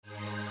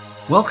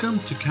Welcome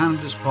to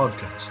Cannabis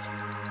Podcast.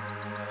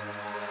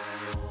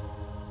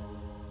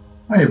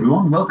 Hi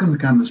everyone, welcome to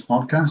Cannabis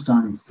Podcast.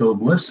 I'm Phil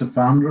Bliss, the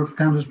founder of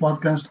Cannabis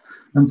Podcast,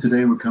 and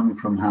today we're coming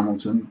from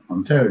Hamilton,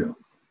 Ontario.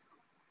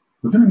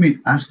 We're going to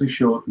meet Ashley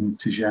Short and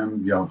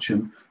Tijan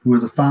Yalchin, who are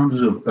the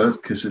founders of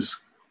Earth Kisses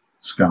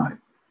Sky.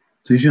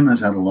 Tijan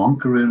has had a long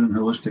career in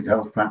holistic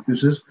health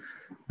practices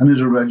and is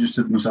a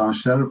registered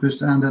massage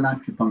therapist and an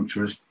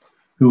acupuncturist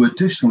who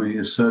additionally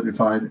is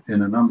certified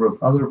in a number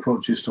of other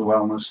approaches to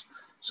wellness,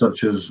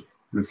 such as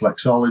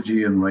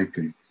reflexology and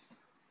Reiki.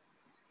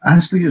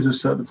 Ashley is a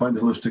certified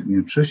holistic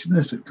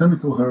nutritionist, a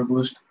clinical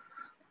herbalist,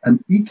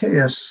 and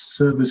EKS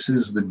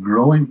services the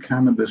growing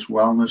cannabis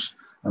wellness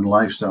and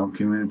lifestyle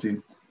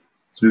community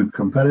through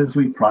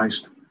competitively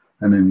priced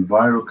and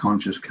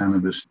enviro-conscious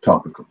cannabis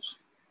topicals.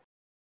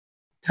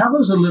 Tell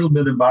us a little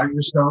bit about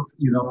yourself,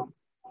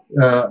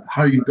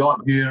 how you got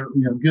here,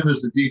 give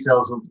us the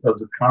details of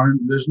the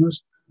current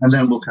business, and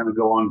then we'll kind of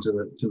go on to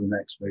the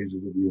next phase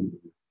of the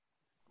interview.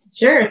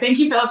 Sure. Thank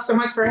you, Philip, so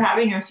much for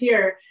having us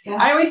here. Yeah.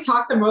 I always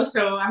talk the most,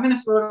 so I'm going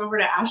to throw it over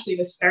to Ashley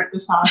to start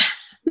this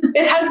off.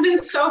 It has been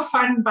so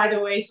fun, by the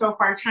way, so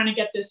far, trying to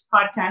get this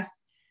podcast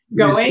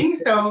going.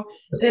 So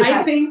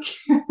I think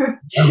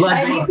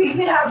I think we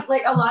could have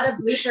like a lot of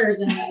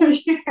bloopers in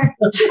it.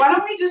 Why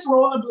don't we just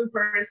roll the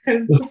bloopers?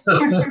 Because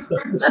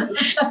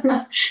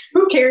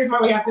who cares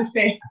what we have to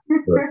say?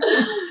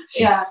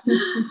 Yeah.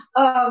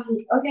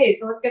 Okay,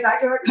 so let's get back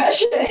to our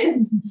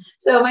questions.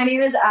 So my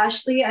name is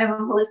Ashley. I'm a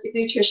holistic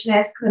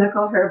nutritionist,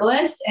 clinical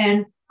herbalist,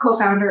 and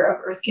co-founder of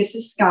Earth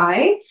Kisses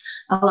Sky,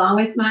 along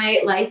with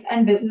my life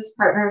and business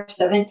partner of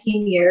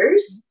 17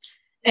 years.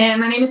 And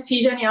my name is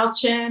Tijan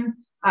Yalchin.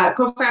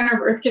 Co-founder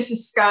of Earth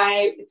Kisses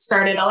Sky. It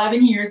started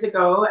 11 years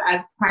ago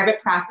as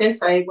private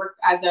practice. I worked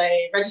as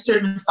a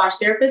registered massage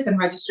therapist and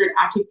registered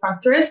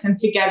acupuncturist, and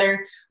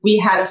together we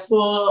had a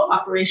full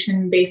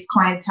operation-based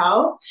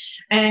clientele.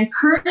 And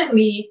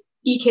currently,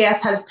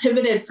 EKS has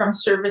pivoted from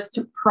service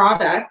to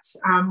products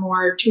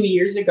more 2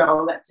 years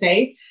ago, let's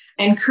say.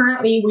 And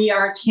currently, we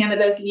are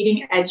Canada's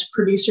leading edge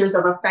producers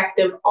of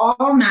effective,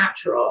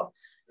 all-natural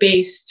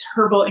based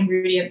herbal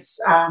ingredients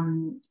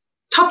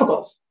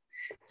topicals.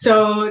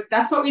 So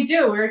that's what we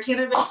do. We're a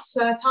cannabis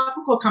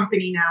topical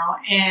company now,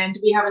 and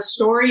we have a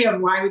story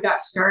of why we got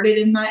started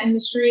in that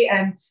industry.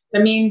 And the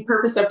main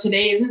purpose of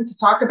today isn't to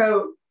talk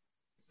about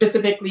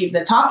specifically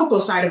the topical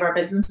side of our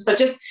business, but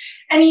just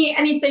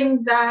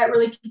anything that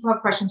really people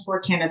have questions for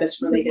cannabis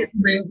related. I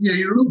mean,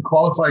 you're really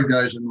qualified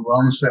guys in the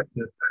wellness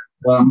sector.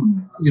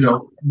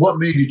 What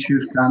made you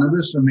choose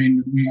cannabis? I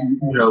mean,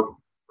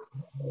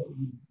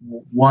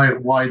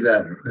 why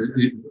there?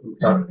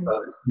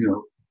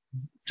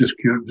 Just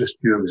curious.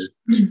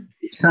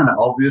 It's kind of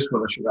obvious, but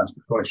I should ask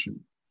the question.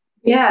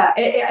 Yeah,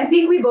 I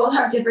think we both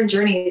have different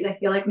journeys. I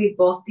feel like we've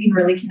both been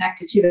really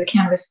connected to the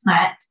cannabis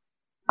plant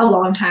a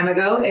long time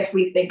ago, if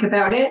we think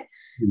about it.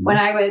 Mm-hmm. When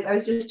I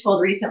was just told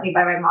recently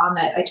by my mom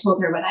that I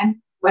told her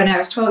when I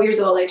was 12 years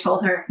old, I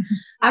told her,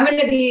 I'm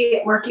going to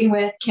be working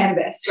with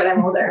cannabis when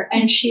I'm older.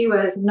 And she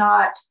was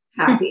not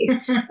happy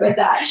with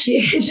that. She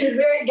was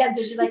very against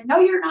it. She's like, no,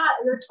 you're not.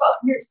 You're 12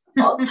 years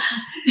old.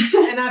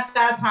 And at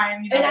that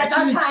time,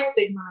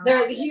 there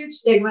was a huge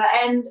stigma.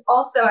 And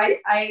also,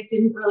 I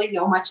didn't really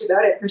know much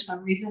about it for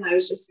some reason. I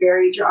was just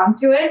very drawn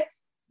to it.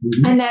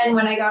 Mm-hmm. And then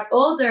when I got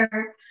older,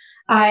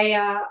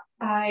 I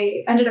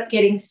ended up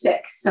getting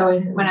sick. So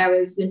when I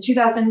was in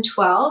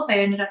 2012, I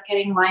ended up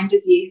getting Lyme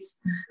disease,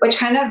 which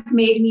kind of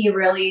made me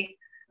really,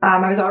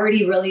 I was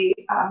already really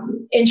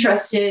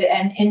interested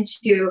and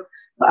into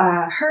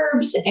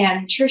herbs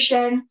and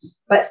nutrition,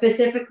 but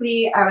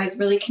specifically I was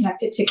really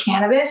connected to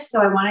cannabis.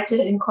 So I wanted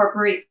to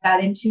incorporate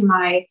that into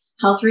my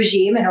health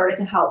regime in order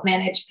to help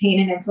manage pain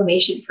and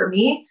inflammation for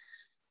me.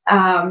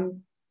 So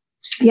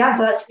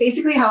that's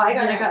basically how I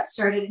got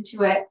started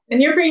into it.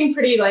 And you're being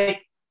pretty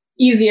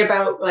easy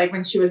about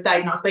when she was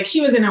diagnosed. She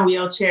was in a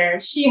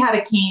wheelchair. She had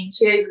a cane.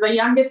 She was the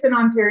youngest in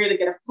Ontario to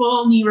get a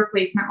full knee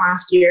replacement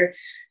last year.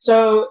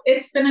 So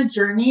it's been a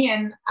journey.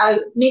 And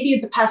maybe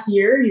the past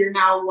year, you're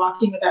now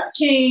walking without a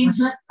cane,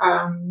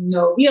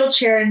 no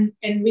wheelchair. And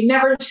we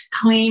never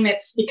claim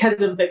it's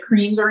because of the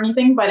creams or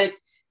anything, but it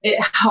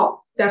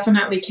helps.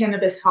 Definitely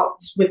cannabis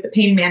helps with the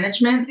pain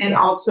management and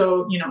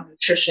also,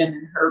 nutrition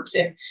and herbs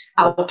and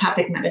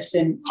allopathic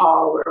medicine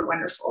all were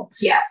wonderful.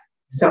 Yeah.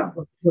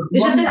 So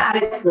it's just an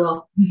added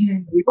skill.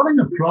 Running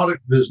a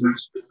product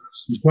business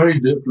is very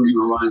different than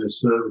running a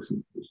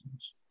services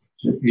business.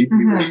 So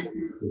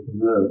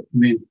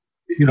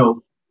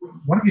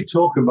why don't you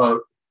talk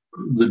about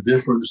the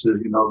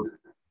differences,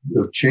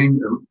 of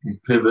change,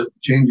 pivot,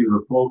 changing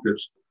the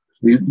focus?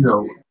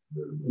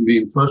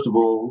 First of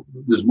all,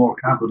 there's more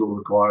capital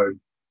required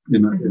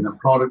in a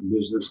product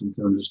business in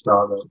terms of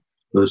startup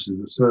versus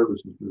a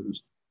services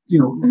business.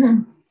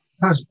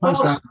 Pass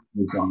that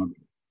on.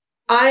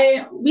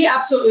 We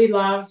absolutely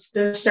love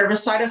the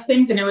service side of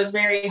things, and it was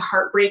very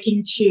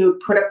heartbreaking to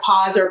put a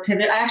pause or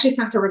pivot. I actually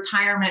sent a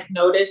retirement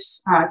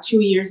notice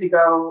 2 years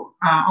ago,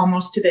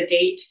 almost to the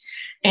date.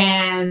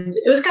 And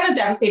it was kind of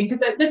devastating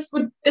because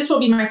this will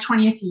be my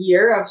 20th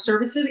year of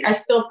services. I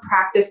still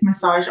practice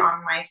massage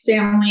on my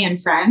family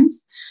and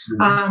friends.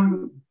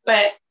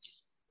 But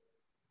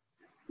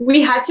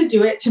we had to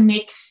do it to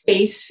make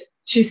space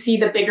to see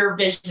the bigger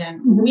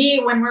vision.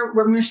 When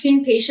we're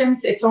seeing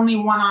patients, it's only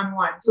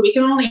one-on-one. So we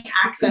can only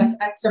access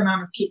X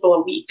amount of people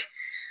a week.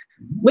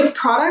 With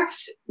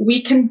products,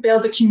 we can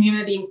build a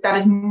community that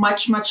is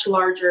much, much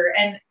larger.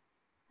 And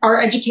our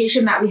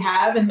education that we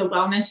have and the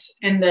wellness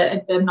and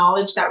the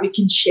knowledge that we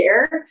can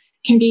share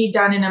can be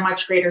done in a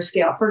much greater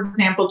scale. For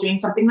example, doing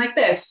something like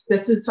this.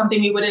 This is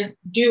something we wouldn't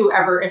do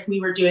ever if we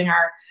were doing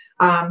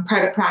our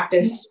private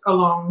practice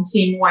alone,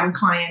 seeing one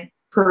client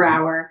per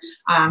hour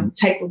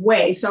type of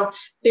way. So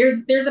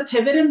there's a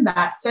pivot in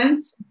that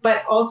sense,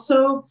 but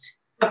also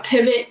a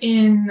pivot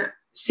in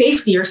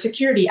safety or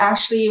security.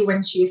 Ashley,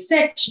 when she was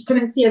sick, she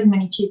couldn't see as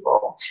many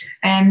people.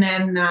 And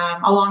then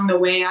along the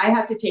way, I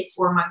had to take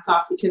 4 months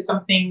off because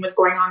something was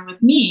going on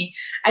with me.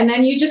 And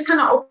then you just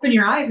kind of open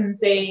your eyes and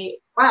say,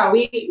 wow,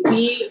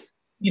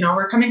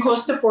 we're coming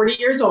close to 40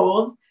 years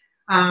old.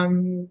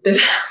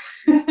 This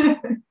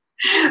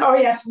oh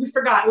yes, we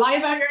forgot. Lie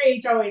about your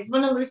age always.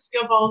 One of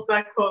Lucille Ball's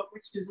quote,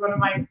 which is one of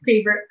my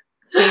favorite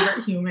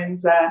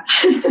humans.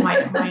 One of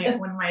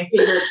my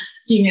favorite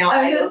female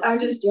idols. I'm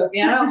just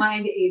joking. I don't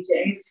mind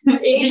aging.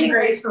 Aging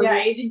gracefully. Yeah,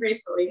 aging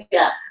gracefully.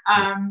 Yeah.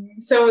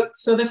 So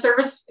the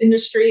service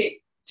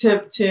industry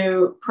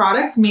to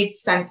products made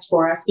sense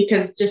for us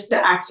because just the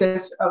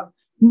access of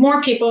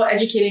more people,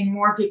 educating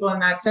more people in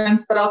that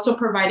sense, but also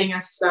providing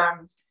us.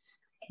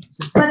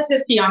 Let's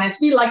just be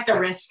honest. We like the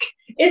risk.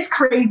 It's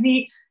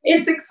crazy.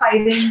 It's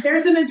exciting.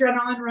 There's an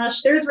adrenaline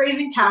rush. There's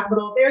raising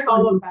capital. There's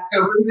all of that.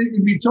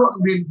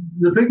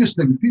 The biggest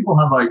thing, people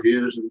have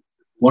ideas and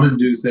want to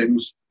do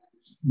things,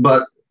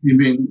 but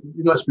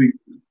let's be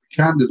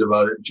candid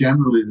about it.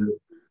 Generally,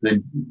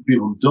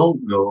 people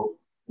don't go.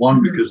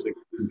 One, because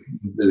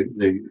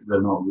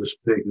they're not risk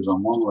takers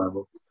on one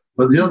level,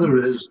 but the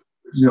other is,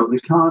 they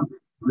can't.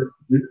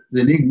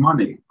 They need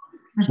money.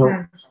 So,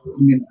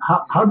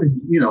 how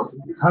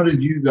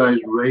did you guys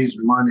raise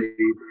money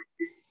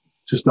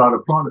to start a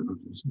product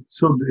business?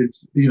 So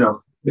it's,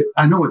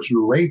 I know it's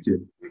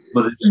related,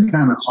 but it's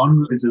kind of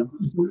it's a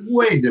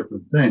way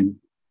different thing.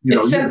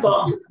 It's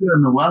simple. You're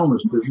in the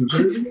wellness business.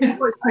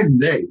 It's like night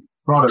and day.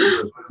 Product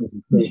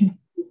business.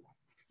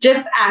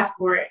 Just ask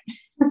for it.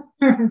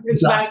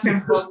 It's that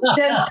simple.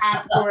 Just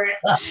ask for it.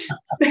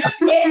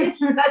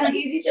 That's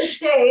easy to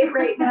say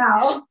right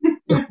now.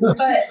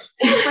 But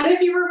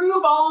if you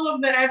remove all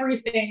of the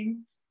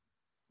everything,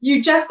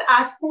 you just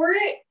ask for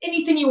it.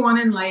 Anything you want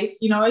in life.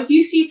 If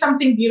you see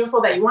something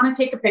beautiful that you want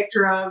to take a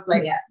picture of,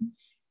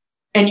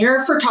 and you're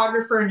a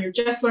photographer and you're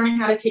just learning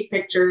how to take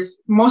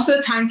pictures, most of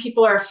the time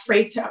people are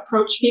afraid to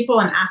approach people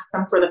and ask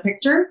them for the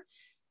picture.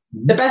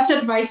 The best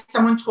advice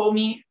someone told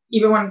me,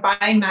 even when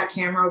buying that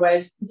camera,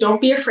 was don't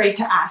be afraid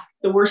to ask.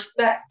 The worst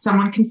that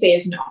someone can say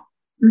is no.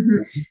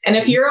 And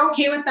if you're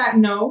okay with that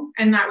no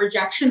and that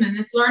rejection, and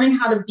it's learning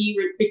how to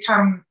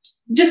become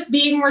just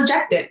being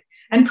rejected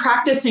and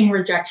practicing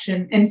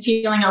rejection and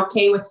feeling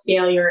okay with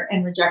failure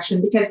and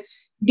rejection, because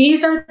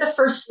these are the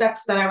first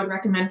steps that I would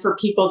recommend for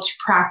people to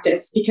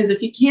practice. Because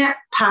if you can't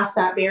pass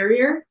that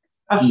barrier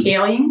of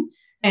failing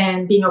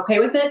and being okay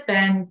with it,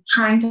 then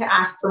trying to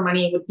ask for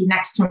money would be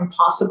next to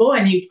impossible,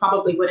 and you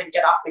probably wouldn't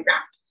get off the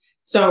ground.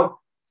 So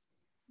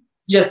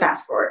just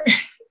ask for it.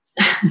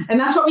 And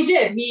that's what we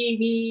did.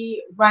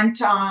 We went,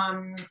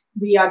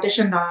 we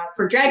auditioned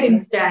for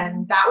Dragon's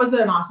Den. That was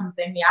an awesome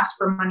thing. We asked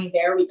for money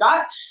there. We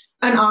got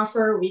an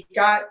offer.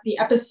 The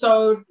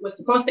episode was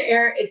supposed to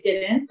air. It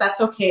didn't.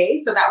 That's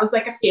okay. So that was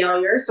like a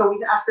failure. So we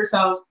asked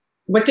ourselves,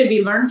 what did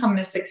we learn from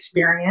this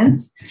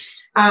experience?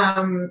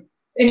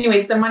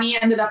 Anyways, the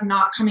money ended up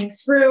not coming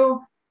through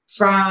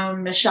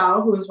from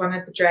Michelle, who was one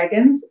of the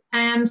Dragons.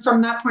 And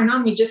from that point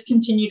on, we just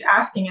continued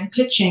asking and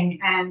pitching,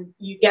 and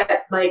you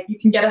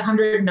can get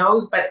 100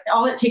 no's, but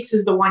all it takes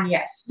is the one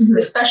yes.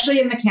 Especially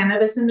in the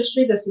cannabis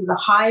industry, this is a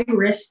high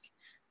risk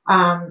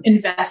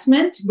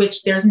investment,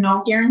 which there's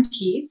no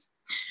guarantees.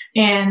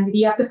 And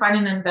you have to find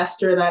an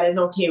investor that is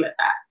okay with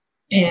that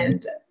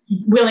and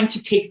willing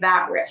to take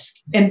that risk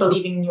and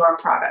believing in your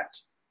product.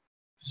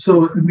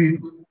 So,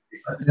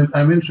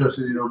 I'm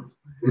interested,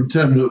 in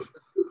terms of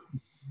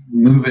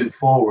moving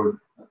forward,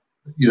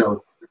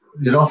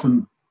 it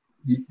often,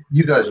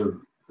 you guys are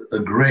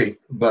great,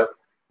 but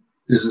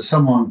is there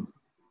someone,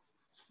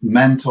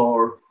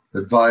 mentor,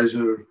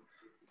 advisor,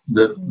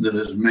 that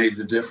has made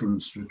the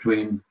difference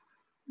between,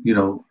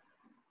 your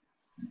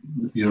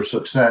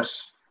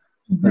success,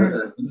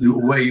 where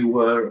you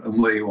were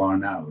and where you are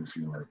now, if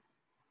you like?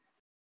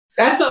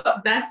 That's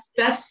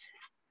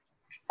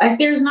like,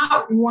 there's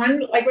not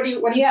one, like, what do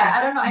you think?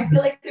 I don't know. I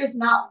feel like there's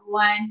not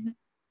one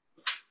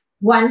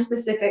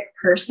specific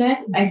person.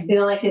 I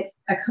feel like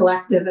it's a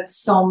collective of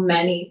so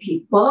many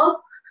people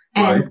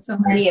and so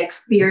many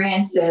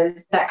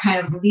experiences that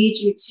kind of lead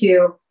you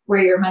to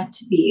where you're meant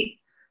to be.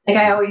 Like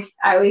I always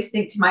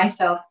think to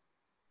myself,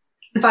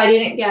 if I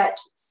didn't get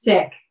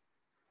sick,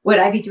 would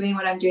I be doing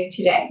what I'm doing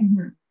today?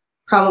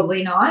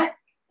 Probably not.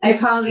 I'd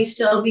probably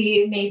still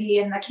be maybe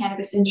in the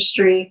cannabis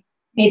industry,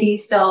 maybe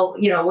still,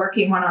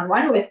 working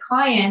one-on-one with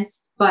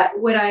clients, but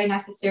would I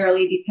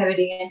necessarily be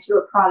pivoting into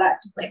a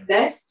product like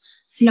this?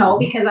 No,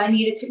 because I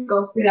needed to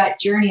go through that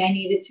journey. I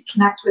needed to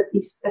connect with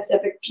these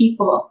specific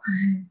people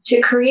to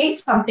create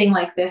something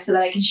like this so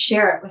that I can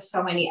share it with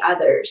so many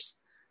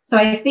others. So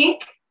I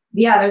think,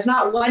 there's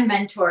not one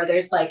mentor.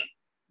 There's like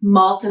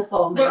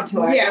multiple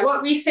mentors. Yeah,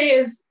 what we say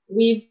is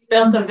we've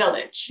built a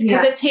village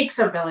because it takes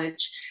a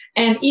village.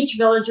 And each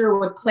villager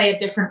would play a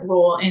different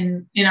role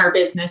in our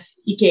business,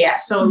 EKS.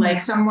 So like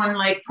someone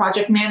like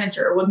project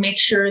manager would make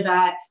sure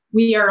that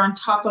we are on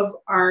top of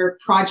our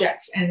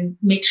projects and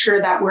make sure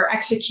that we're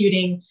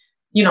executing,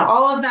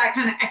 all of that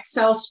kind of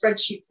Excel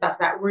spreadsheet stuff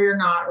that we're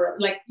not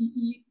like,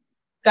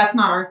 that's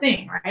not our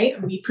thing,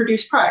 right? We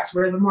produce products.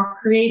 We're the more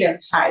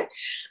creative side.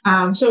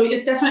 So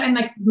it's definitely, and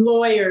like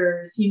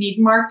lawyers, you need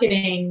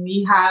marketing.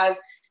 We have,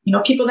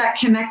 people that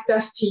connect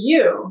us to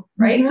you,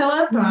 right,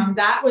 Philip?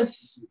 That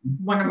was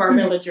one of our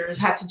villagers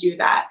had to do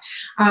that.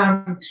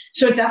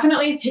 So it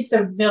definitely takes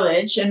a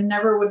village, and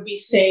never would we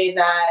say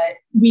that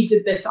we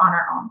did this on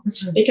our own,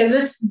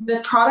 because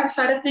the product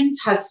side of things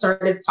has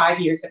started 5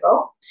 years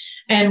ago,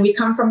 and we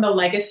come from the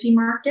legacy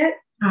market,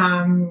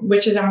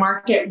 which is a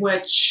market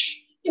which,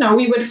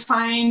 we would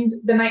find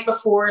the night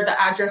before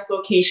the address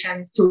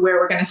locations to where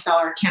we're going to sell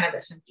our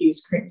cannabis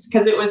infused creams,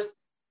 because it was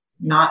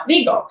not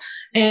legal.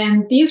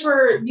 And these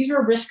were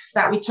risks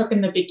that we took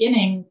in the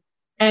beginning.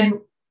 And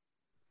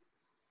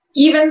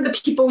even the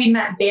people we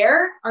met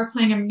there are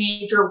playing a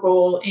major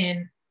role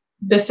in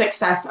the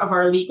success of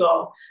our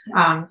legal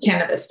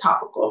cannabis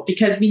topical,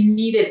 because we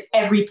needed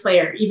every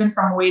player, even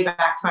from way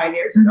back 5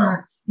 years ago.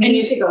 We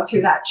need to go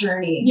through that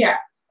journey. Yeah.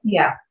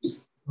 Yeah.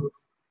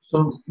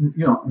 So,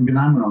 I'm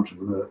an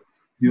entrepreneur.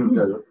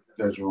 You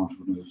guys are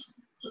entrepreneurs.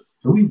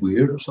 Are we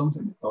weird or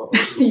something?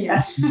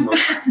 Yeah.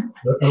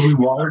 Are we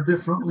wired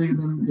differently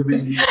than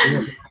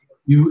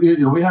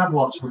we have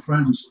lots of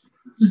friends.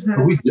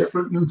 Are we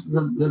different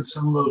than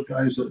some of those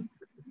guys that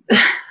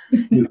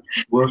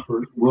work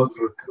for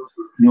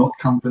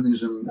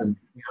companies and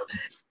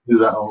do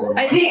that all?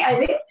 I think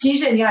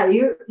Tijan,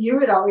 you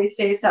would always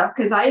say stuff,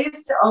 because I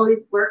used to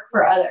always work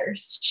for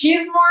others.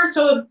 She's more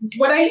so.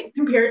 What I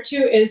compare it to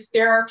is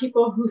there are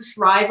people who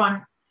thrive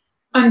on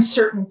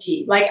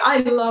uncertainty. Like I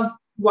love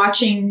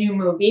watching new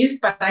movies,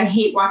 but I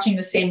hate watching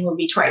the same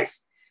movie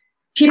twice.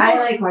 I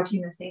like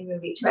watching the same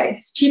movie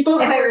twice. People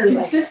who are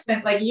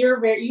consistent, like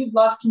you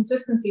love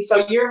consistency,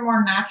 so you're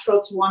more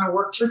natural to want to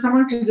work for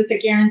someone because it's a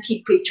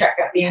guaranteed paycheck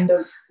at the end of.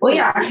 Well,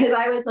 yeah, because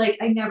I was like,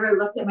 I never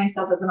looked at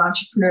myself as an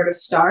entrepreneur to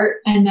start,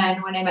 and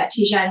then when I met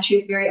Tijan, she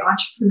was very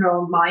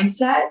entrepreneurial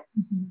mindset,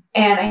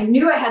 and I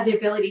knew I had the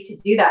ability to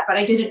do that, but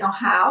I didn't know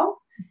how.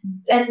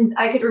 And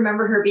I could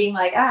remember her being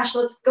like, Ash,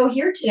 let's go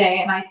here today.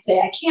 And I'd say,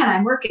 I can't,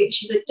 I'm working.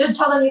 She's like, just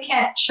tell them you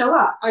can't show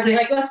up. I'd be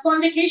like, let's go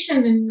on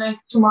vacation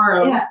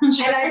tomorrow. Yeah. And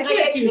I'd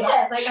be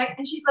like, I can't.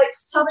 And she's like,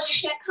 just tell them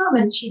you can't come.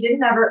 And she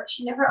never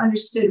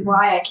understood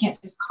why I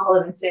can't just call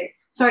them and say,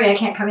 sorry, I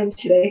can't come in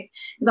today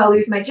because I'll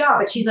lose my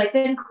job. But she's like,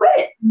 then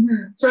quit.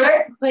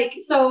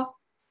 So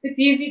it's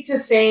easy to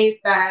say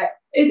that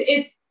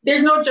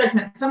there's no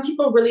judgment. Some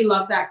people really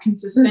love that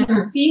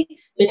consistency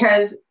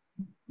because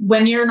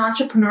when you're an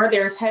entrepreneur,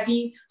 there's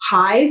heavy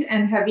highs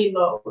and heavy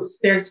lows.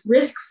 There's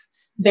risks,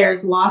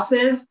 there's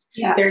losses,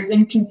 there's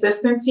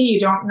inconsistency. You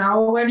don't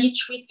know what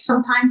each week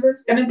sometimes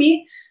is going to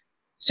be.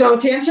 So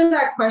to answer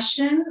that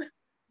question,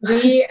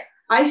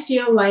 I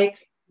feel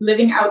like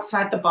living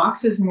outside the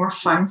box is more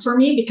fun for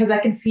me because I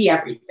can see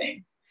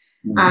everything.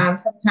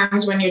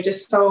 Sometimes when you're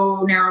just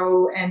so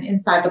narrow and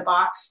inside the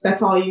box,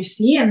 that's all you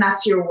see and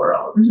that's your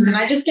world. And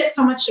I just get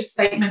so much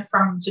excitement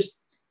from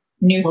just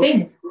new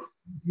things.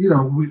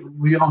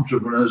 We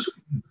entrepreneurs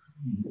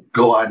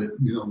go at it,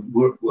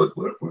 work.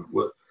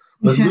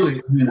 But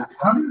really,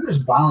 how do you guys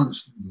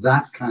balance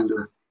that kind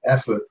of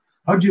effort?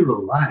 How do you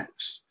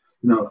relax?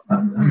 How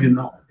do you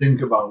not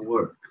think about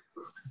work?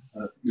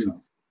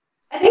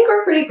 I think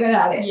we're pretty good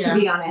at it, to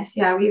be honest.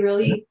 Yeah, we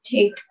really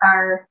take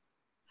our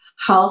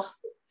health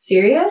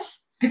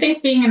serious. I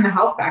think being in the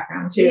health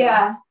background too.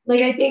 Yeah.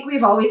 Like I think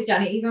we've always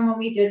done it. Even when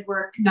we did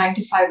work 9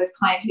 to 5 with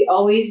clients, we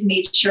always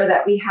made sure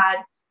that we had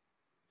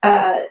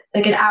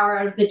like an hour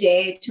out of the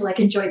day to like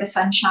enjoy the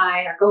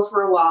sunshine or go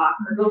for a walk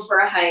or go for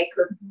a hike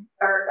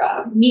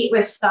or meet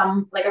with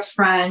like a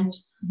friend.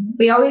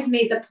 We always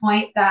made the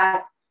point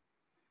that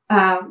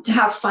to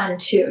have fun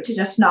too, to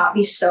just not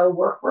be so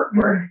work.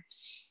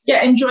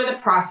 Yeah. Enjoy the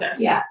process.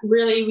 Yeah.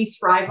 Really, we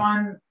thrive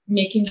on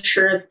making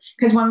sure,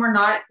 because when we're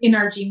not in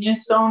our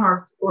genius zone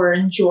or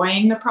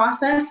enjoying the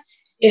process,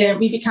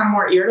 we become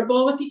more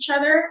irritable with each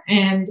other,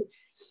 and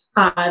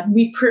our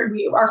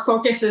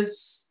focus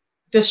is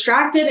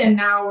distracted, and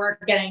now we're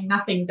getting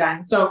nothing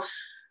done. So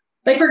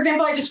like, for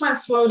example, I just went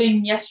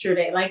floating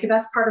yesterday. Like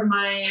that's part of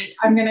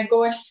I'm going to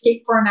go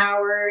escape for an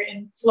hour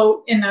and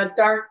float in a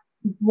dark,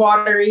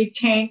 watery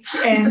tank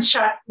and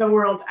shut the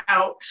world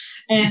out.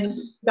 And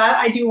that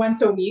I do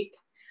once a week.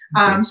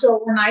 So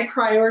when I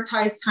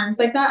prioritize times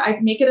like that, I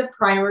make it a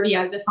priority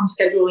as if I'm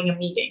scheduling a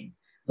meeting.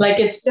 Like,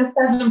 it's just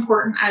as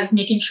important as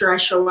making sure I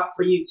show up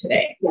for you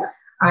today. Yeah.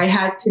 I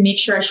had to make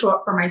sure I show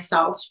up for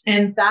myself.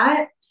 And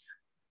that,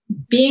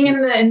 being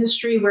in the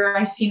industry where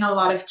I've seen a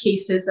lot of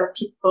cases of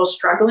people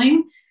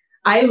struggling,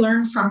 I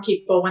learn from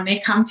people when they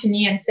come to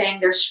me and saying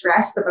they're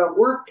stressed about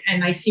work,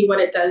 and I see what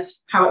it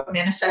does, how it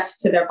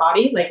manifests to their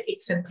body, like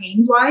aches and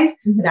pains wise.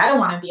 Mm-hmm. I don't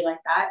want to be like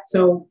that.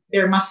 So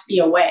there must be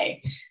a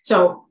way.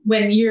 So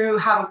when you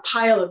have a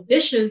pile of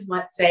dishes,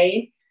 let's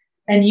say,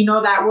 and you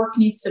know that work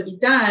needs to be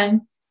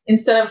done,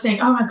 instead of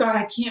saying, oh my God,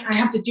 I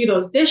have to do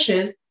those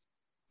dishes.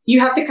 You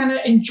have to kind of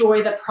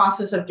enjoy the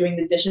process of doing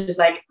the dishes.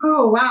 Like,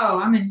 oh, wow,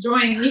 I'm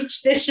enjoying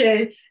each dish.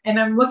 And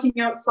I'm looking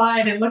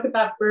outside and look at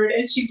that bird.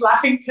 And she's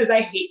laughing because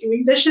I hate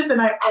doing dishes.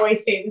 And I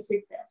always say this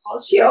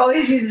example. She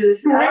always uses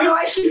this. I don't know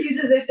why she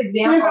uses this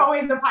example. There's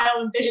always a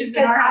pile of dishes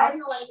in our house. I'm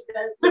the one who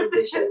does those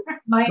dishes,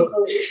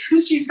 mindfully.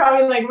 She's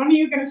probably like, when are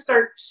you going to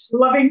start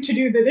loving to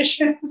do the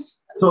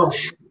dishes? So,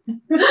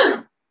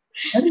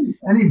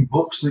 any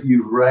books that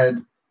you've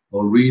read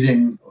or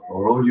reading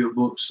or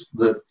audiobooks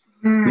that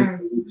you would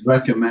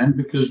recommend?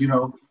 Because, I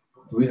don't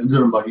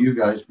know about you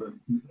guys, but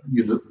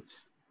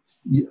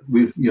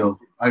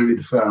I read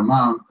a fair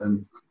amount,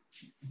 and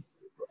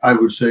I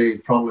would say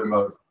probably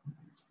about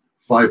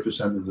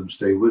 5% of them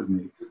stay with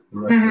me. The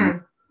rest of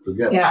them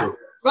forget. Yeah. So,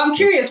 well, I'm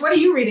curious. What are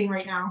you reading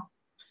right now?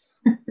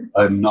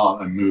 I'm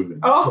not. I'm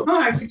moving. Oh,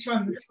 I put you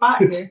on the spot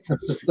here.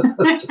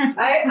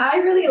 I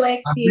really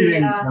like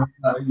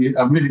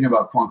I'm reading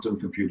about quantum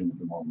computing at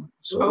the moment.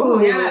 So,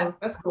 oh, yeah.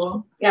 That's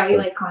cool. Yeah, we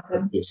like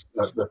quantum.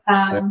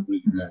 I'm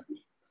reading that.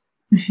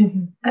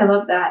 I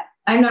love that.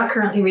 I'm not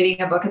currently reading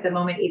a book at the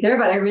moment either,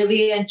 but I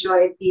really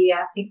enjoyed the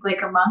Think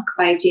Like a Monk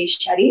by Jay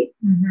Shetty.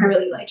 I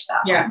really liked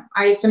that one. Yeah,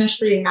 I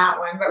finished reading that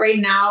one. But right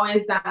now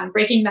is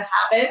Breaking the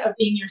Habit of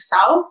Being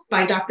Yourself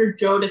by Dr.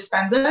 Joe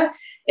Dispenza.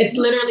 It's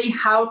literally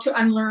how to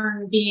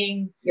unlearn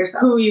being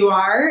yourself, who you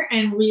are,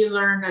 and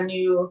relearn a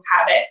new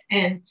habit.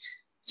 And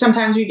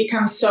sometimes we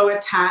become so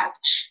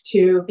attached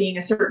to being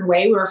a certain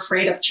way, we're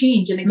afraid of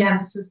change. And again,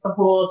 this is the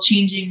whole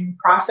changing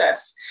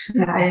process.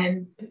 Yeah.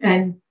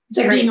 And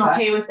being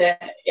okay with it.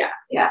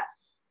 Yeah.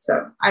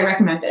 So I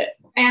recommend it.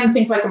 And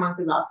Think Like a Monk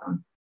is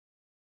awesome.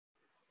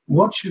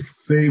 What's your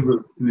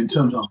favorite, in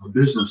terms of the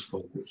business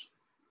focus,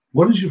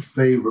 what is your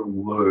favorite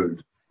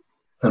word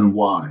and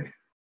why?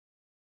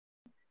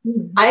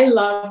 I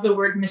love the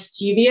word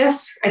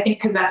mischievous, I think,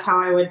 because that's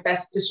how I would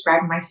best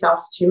describe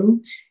myself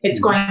too. It's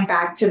going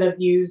back to the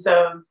views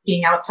of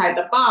being outside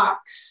the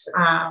box,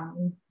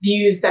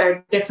 views that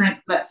are different,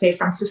 let's say,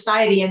 from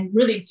society, and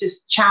really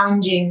just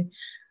challenging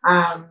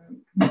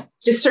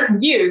just certain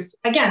views,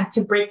 again,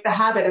 to break the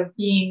habit of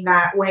being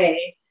that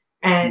way.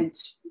 And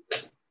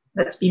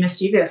let's be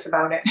mischievous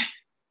about it.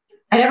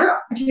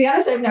 To be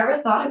honest, I've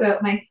never thought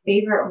about my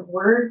favorite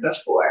word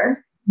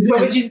before.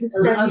 What would you?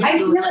 I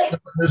feel like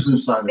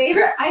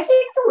favorite. I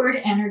think the word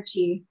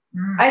energy.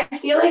 I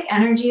feel like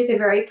energy is a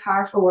very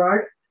powerful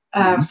word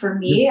for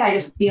me. I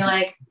just feel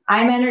like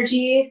I'm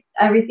energy.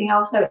 Everything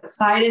else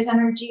outside is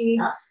energy.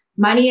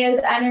 Money is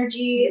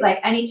energy. Like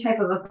any type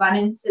of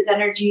abundance is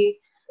energy.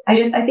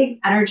 I think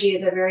energy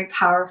is a very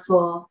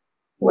powerful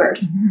word.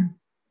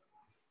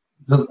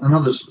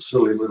 Another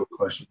silly little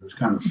question. It's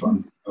kind of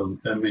fun.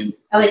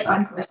 I like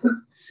fun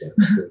questions.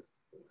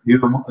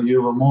 You're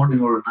a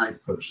morning or a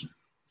night person?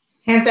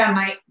 Hands down,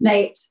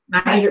 night.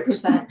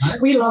 100%.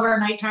 We love our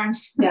night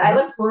times. Yeah, I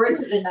look forward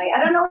to the night. I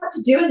don't know what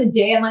to do in the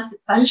day unless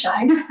it's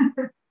sunshine.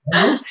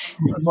 Of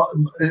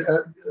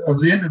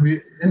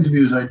the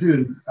interviews I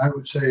do, I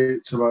would say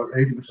it's about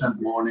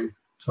 80% morning,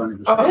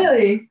 20%. Oh,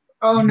 really?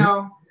 Oh,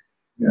 no.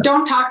 Yeah.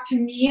 Don't talk to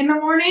me in the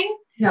morning.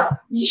 No.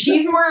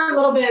 She's more a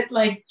little bit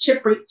like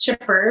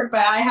chipper, but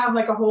I have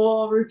like a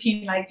whole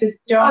routine. Like,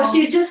 just don't. Oh,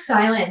 she's just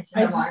silent.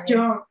 I just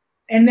don't.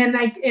 And then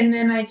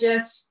I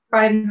just,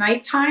 by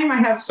nighttime, I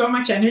have so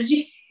much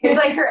energy. It's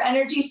like her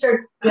energy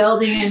starts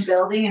building and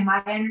building, and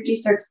my energy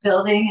starts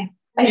building. And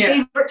my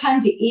favorite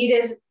time to eat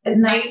is at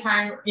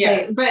nighttime.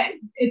 Yeah, but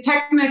it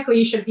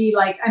technically should be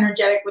like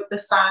energetic with the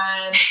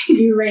sun.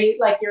 You rate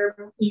like your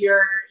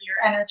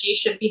energy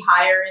should be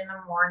higher in the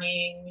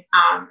morning,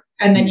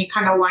 and then you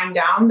kind of wind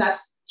down.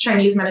 That's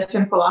Chinese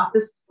medicine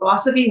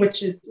philosophy,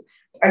 which is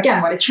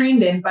again what I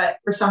trained in. But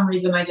for some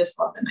reason, I just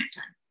love the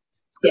nighttime.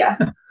 Yeah.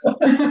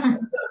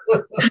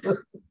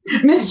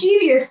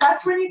 Mischievous.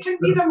 That's when you can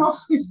be the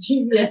most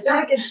mischievous.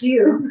 Like it's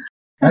you.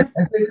 I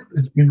think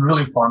it's been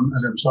really fun,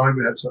 and I'm sorry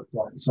we had such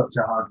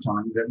a hard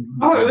time getting.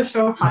 Oh, it was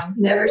so fun.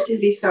 Never to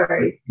be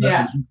sorry.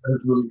 That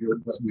was really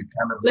good, but we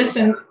kind of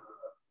listen.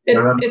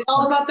 It's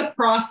all about the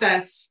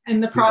process,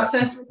 and the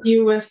process with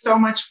you was so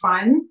much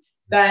fun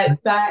that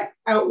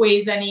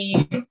outweighs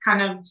any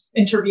kind of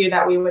interview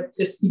that we would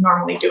just be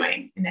normally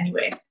doing in any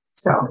way.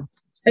 So.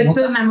 It's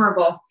still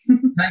memorable.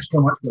 Thanks so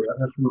much for that.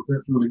 That's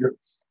really good.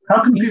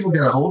 How can people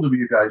get a hold of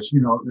you guys? We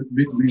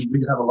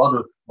have a lot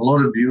of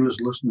viewers,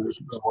 listeners,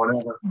 or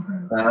whatever.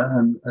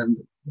 And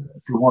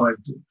from what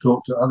I've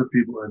talked to other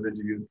people I've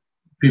interviewed,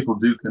 people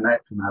do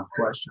connect and have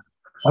questions.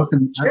 How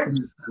can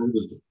you hold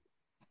of it?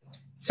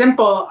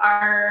 Simple.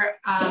 Our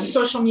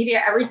social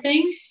media,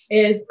 everything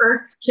is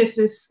Earth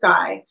Kisses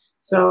Sky.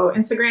 So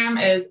Instagram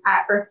is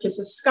at Earth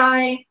Kisses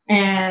Sky,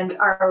 and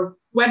our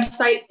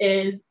website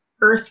is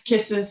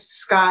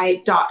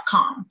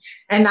earthkissessky.com.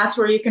 And that's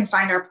where you can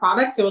find our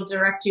products. It will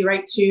direct you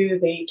right to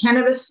the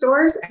cannabis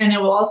stores, and it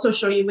will also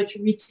show you which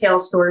retail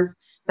stores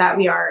that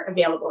we are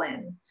available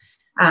in.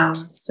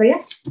 So yeah.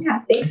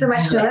 Thanks so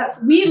much, Philip.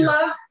 We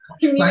love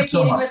communicating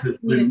so with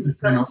communities.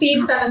 So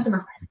please send us a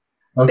message.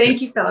 Okay.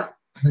 Thank you, Philip.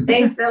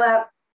 Thanks, Philip.